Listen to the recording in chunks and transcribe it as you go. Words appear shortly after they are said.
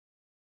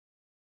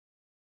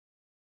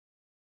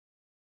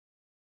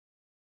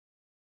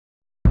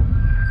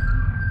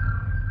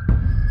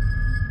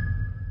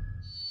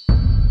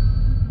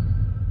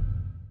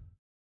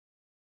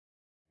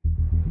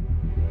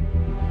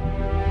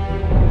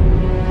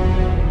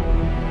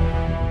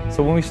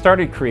So when we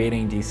started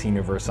creating DC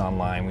Universe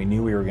Online, we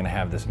knew we were going to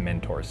have this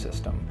mentor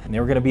system. And they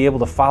were going to be able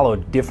to follow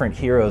different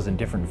heroes and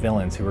different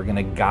villains who were going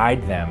to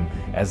guide them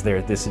as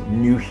they're this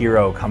new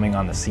hero coming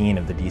on the scene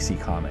of the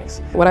DC Comics.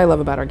 What I love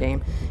about our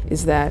game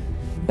is that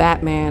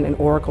Batman and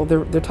Oracle,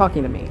 they're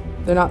talking to me.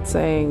 They're not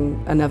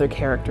saying another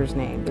character's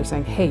name. They're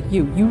saying, hey,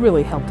 you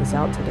really helped us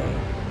out today.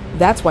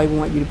 That's why we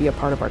want you to be a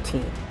part of our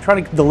team. Try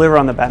to deliver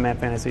on the Batman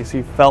fantasy so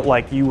you felt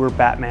like you were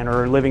Batman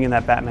or living in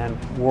that Batman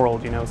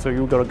world, you know. So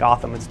you would go to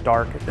Gotham, it's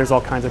dark, there's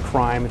all kinds of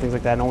crime and things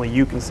like that, and only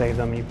you can save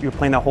them. You're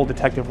playing that whole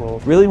detective role.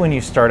 Really, when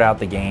you start out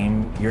the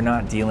game, you're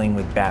not dealing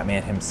with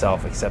Batman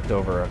himself except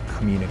over a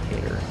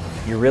communicator.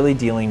 You're really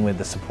dealing with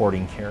the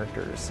supporting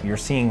characters. You're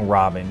seeing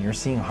Robin, you're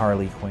seeing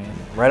Harley Quinn.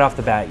 Right off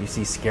the bat, you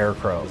see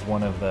Scarecrow as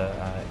one of the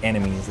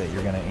enemies that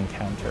you're going to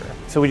encounter.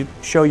 So we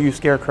show you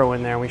Scarecrow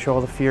in there, and we show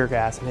all the fear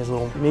gas and his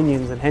little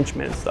minions and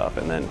henchmen and stuff,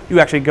 and then you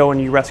actually go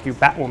and you rescue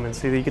Batwoman,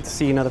 so that you get to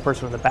see another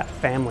person of the Bat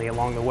family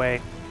along the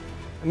way.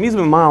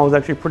 Amusement Mile is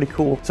actually pretty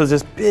cool. So it's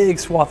this big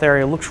swath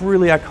area, looks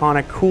really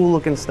iconic, cool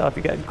looking stuff.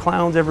 You got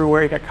clowns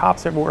everywhere, you got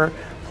cops everywhere.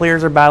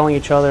 Players are battling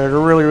each other. It's a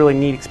really, really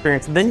neat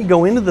experience. And then you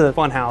go into the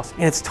funhouse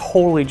and it's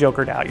totally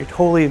Jokered out. You're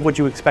totally what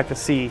you expect to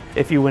see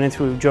if you went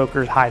into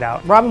Joker's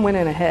hideout. Robin went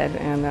in ahead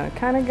and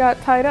kind of got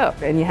tied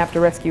up, and you have to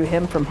rescue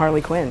him from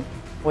Harley Quinn.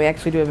 We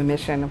actually do have a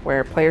mission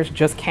where players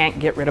just can't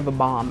get rid of a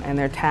bomb, and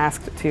they're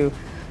tasked to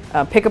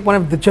pick up one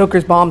of the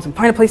Joker's bombs and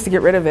find a place to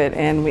get rid of it,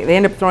 and they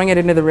end up throwing it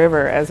into the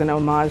river as an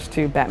homage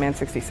to Batman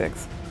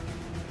 66.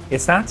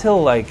 It's not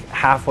till like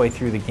halfway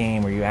through the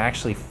game where you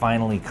actually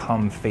finally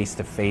come face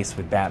to face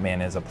with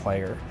Batman as a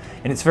player.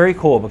 And it's very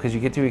cool because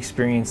you get to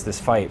experience this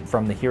fight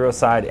from the hero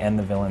side and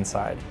the villain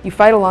side. You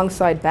fight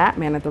alongside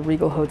Batman at the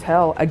Regal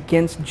Hotel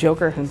against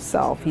Joker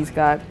himself. He's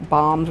got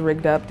bombs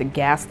rigged up to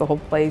gas the whole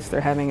place.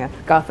 They're having a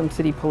Gotham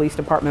City Police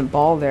Department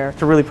ball there.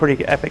 It's a really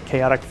pretty epic,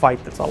 chaotic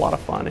fight that's a lot of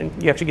fun,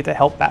 and you actually get to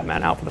help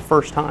Batman out for the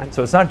first time.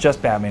 So it's not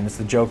just Batman, it's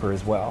the Joker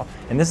as well.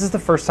 And this is the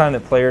first time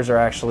that players are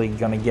actually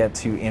going to get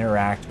to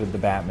interact with the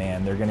Batman.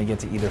 They're going to get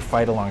to either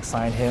fight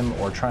alongside him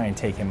or try and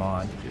take him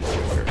on.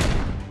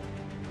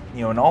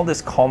 You know, and all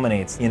this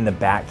culminates in the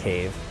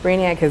Batcave.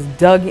 Brainiac has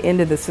dug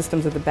into the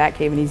systems of the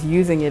Batcave and he's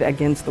using it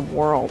against the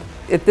world.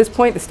 At this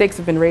point, the stakes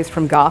have been raised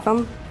from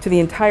Gotham to the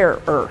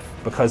entire Earth.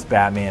 Because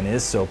Batman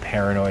is so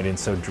paranoid and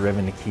so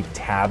driven to keep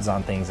tabs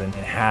on things and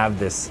have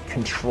this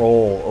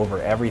control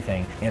over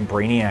everything, and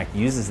Brainiac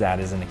uses that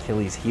as an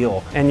Achilles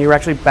heel. And you're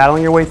actually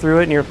battling your way through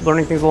it, and you're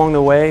learning things along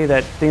the way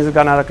that things have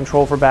gotten out of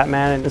control for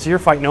Batman. And so you're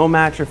fighting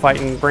Nomax, you're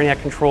fighting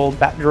Brainiac-controlled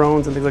Bat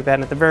drones and things like that,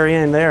 and at the very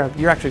end there,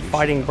 you're actually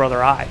fighting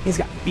Brother Eye. He's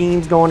got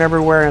beams going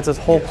everywhere, and it's this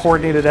whole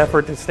coordinated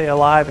effort to stay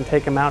alive and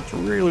take him out. It's a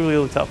really,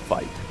 really tough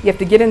fight. You have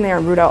to get in there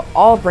and root out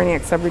all of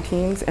Brainiac's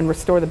subroutines and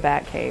restore the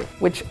Batcave,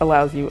 which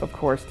allows you, of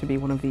course, to be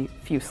one of the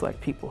few select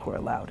people who are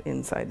allowed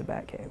inside the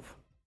Batcave.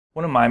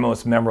 One of my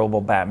most memorable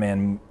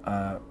Batman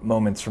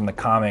moments from the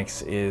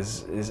comics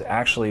is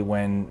actually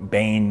when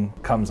Bane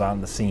comes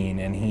on the scene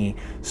and he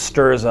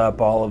stirs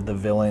up all of the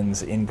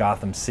villains in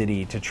Gotham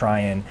City to try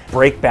and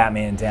break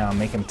Batman down,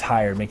 make him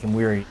tired, make him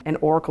weary. And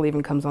Oracle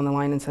even comes on the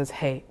line and says,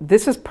 hey,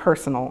 this is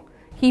personal.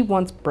 He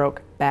once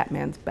broke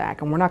Batman's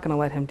back, and we're not going to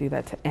let him do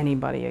that to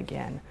anybody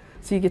again.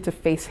 So you get to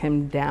face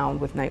him down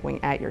with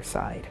Nightwing at your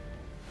side.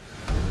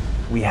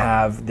 We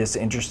have this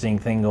interesting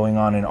thing going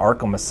on in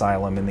Arkham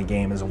Asylum in the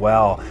game as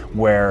well,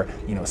 where,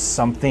 you know,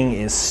 something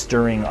is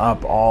stirring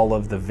up all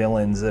of the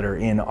villains that are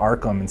in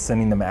Arkham and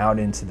sending them out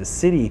into the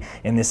city,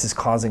 and this is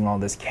causing all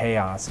this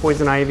chaos.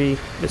 Poison Ivy,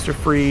 Mr.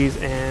 Freeze,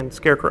 and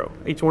Scarecrow.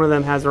 Each one of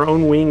them has their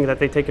own wing that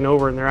they've taken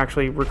over, and they're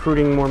actually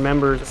recruiting more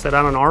members to set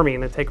out an army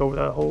and then take over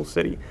the whole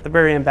city. At the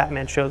very end,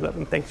 Batman shows up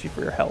and thanks you for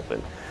your help,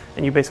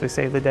 and you basically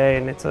save the day,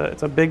 and it's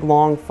a big,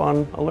 long,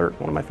 fun alert,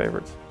 one of my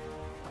favorites.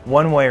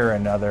 One way or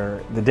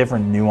another, the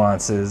different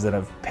nuances that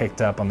I've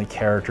picked up on the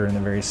character and the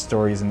various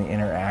stories and the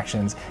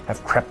interactions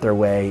have crept their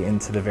way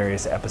into the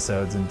various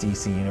episodes in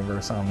DC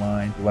Universe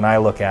Online. When I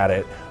look at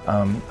it,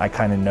 I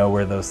kind of know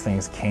where those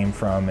things came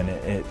from, and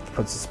it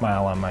puts a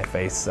smile on my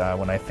face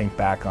when I think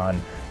back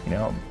on, you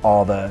know,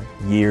 all the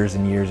years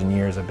and years and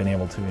years I've been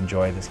able to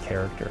enjoy this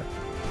character.